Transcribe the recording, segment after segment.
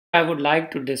I would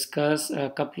like to discuss a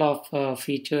couple of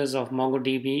features of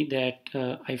MongoDB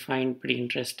that I find pretty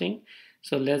interesting.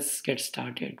 So let's get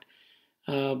started.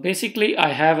 Basically, I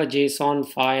have a JSON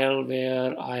file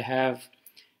where I have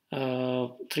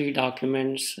three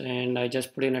documents and I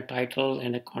just put in a title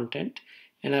and a content.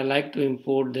 And I like to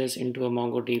import this into a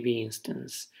MongoDB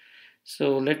instance.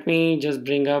 So let me just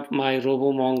bring up my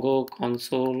RoboMongo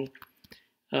console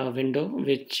window,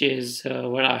 which is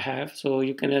what I have. So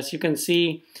as you can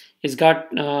see, it's got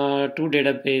two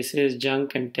databases,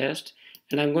 junk and test.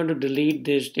 And I'm going to delete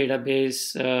this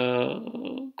database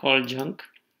called junk.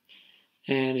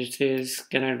 And it says,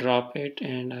 can I drop it?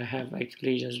 And I have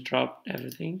actually just dropped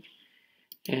everything.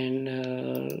 And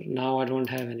now I don't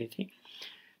have anything.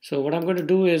 So what I'm going to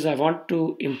do is I want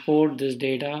to import this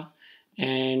data,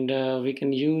 and we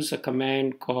can use a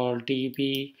command called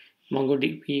db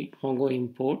mongodb mongo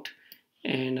import,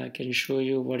 and I can show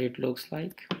you what it looks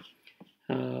like.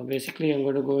 Basically, I'm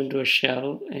going to go into a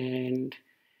shell, and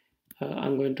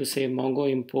I'm going to say mongo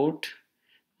import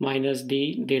minus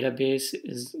d. Database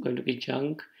is going to be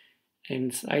junk.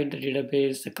 Inside the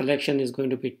database, the collection is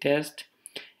going to be test,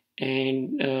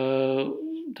 and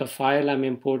the file I'm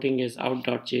importing is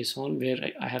out.json,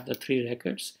 where I have the three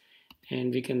records,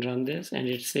 and we can run this, and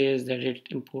it says that it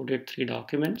imported three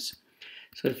documents.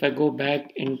 So if I go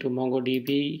back into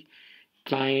MongoDB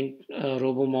client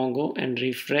RoboMongo and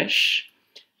refresh,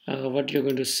 what you're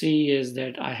going to see is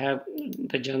that I have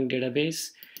the junk database,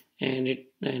 and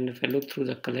if I look through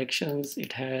the collections,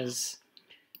 it has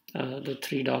the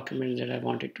three documents that I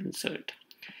wanted to insert.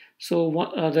 So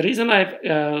the reason I've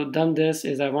done this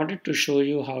is I wanted to show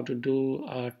you how to do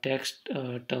text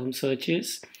term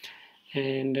searches,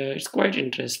 and it's quite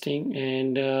interesting.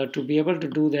 And to be able to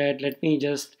do that, let me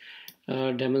just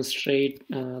demonstrate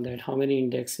that how many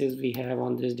indexes we have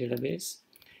on this database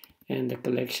and the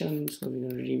collection. So we're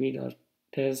going to read our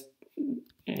test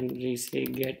and we say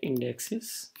get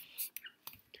indexes,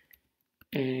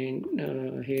 and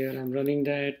here I'm running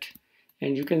that,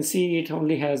 and you can see it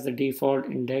only has the default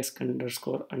index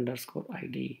underscore underscore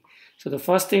id. So the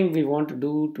first thing we want to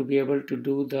do to be able to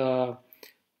do the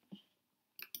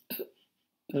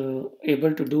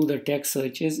text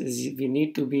searches is we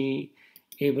need to be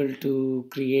able to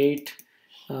create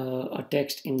a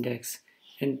text index.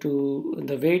 And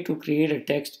the way to create a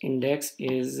text index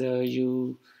is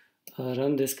you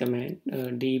run this command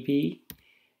db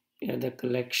the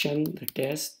collection, the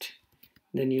test,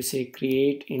 then you say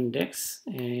create index,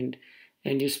 and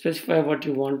you specify what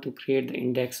you want to create the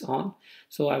index on.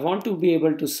 So I want to be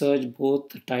able to search both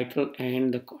the title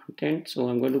and the content, so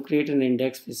I'm going to create an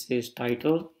index which says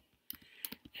title.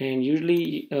 And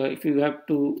usually if you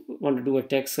want to do a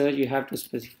text search, you have to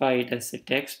specify it as a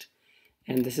text,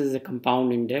 and this is a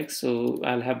compound index, so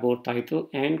I'll have both title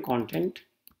and content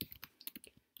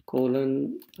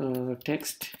colon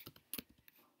text.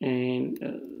 And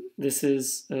this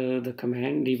is the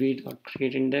command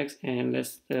db.create index, and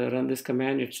let's run this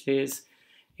command. It says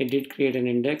it did create an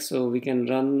index, so we can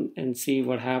run and see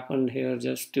what happened here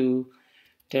just to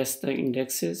test the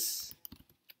indexes.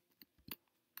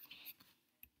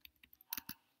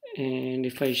 And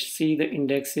if I see the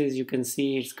indexes, you can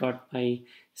see it's got my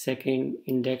second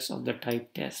index of the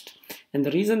type test. And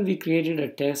the reason we created a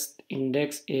test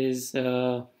index is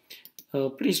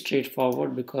pretty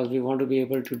straightforward, because we want to be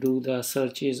able to do the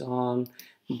searches on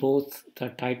both the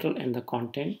title and the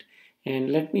content.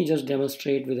 And let me just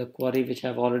demonstrate with a query which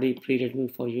I've already pre-written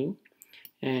for you,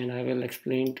 and I will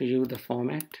explain to you the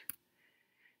format.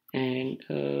 And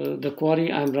the query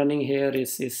I'm running here it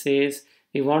says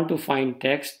we want to find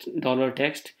text,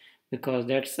 $text, because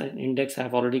that's an index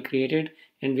I've already created,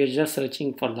 and we're just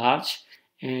searching for large.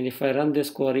 And if I run this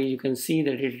query, you can see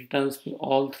that it returns me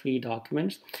all three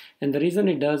documents. And the reason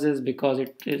it does is because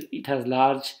it has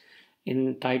large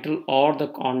in title or the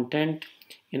content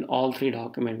in all three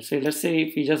documents. So let's say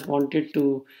if we just wanted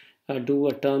to do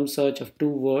a term search of two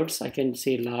words, I can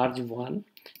say large one,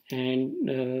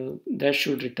 and that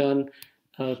should return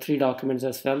three documents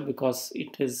as well, because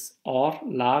it is or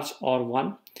large or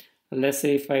one. Let's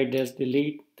say if I just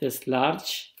delete this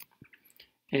large,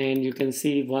 and you can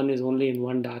see one is only in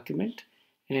one document.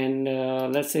 And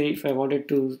let's say if I wanted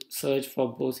to search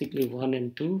for basically 1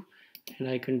 and 2, and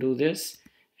I can do this,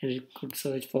 and it could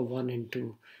search for 1 and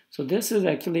 2. So this is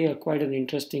actually quite an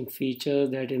interesting feature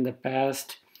that in the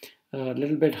past a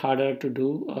little bit harder to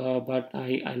do, but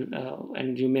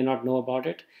and you may not know about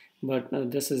it, but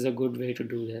this is a good way to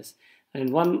do this. And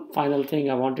one final thing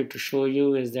I wanted to show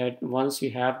you is that once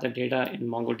you have the data in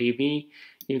MongoDB,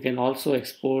 you can also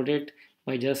export it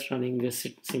by just running this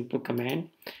simple command.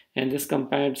 And this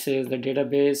command says the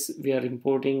database we are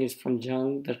importing is from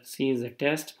Jung that sees the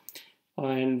test,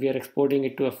 and we are exporting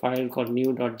it to a file called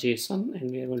new.json,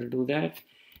 and we are going to do that.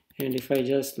 And if I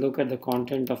just look at the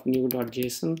content of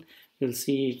new.json, you'll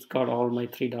see it's got all my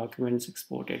 3 documents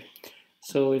exported.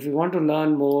 So if you want to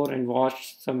learn more and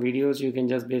watch some videos, you can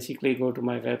just basically go to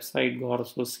my website, Gore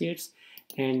Associates,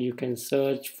 and you can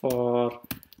search for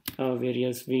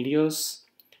various videos.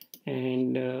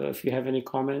 And if you have any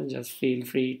comments, just feel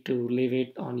free to leave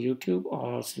it on YouTube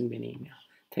or send me an email.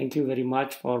 Thank you very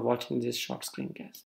much for watching this short screencast.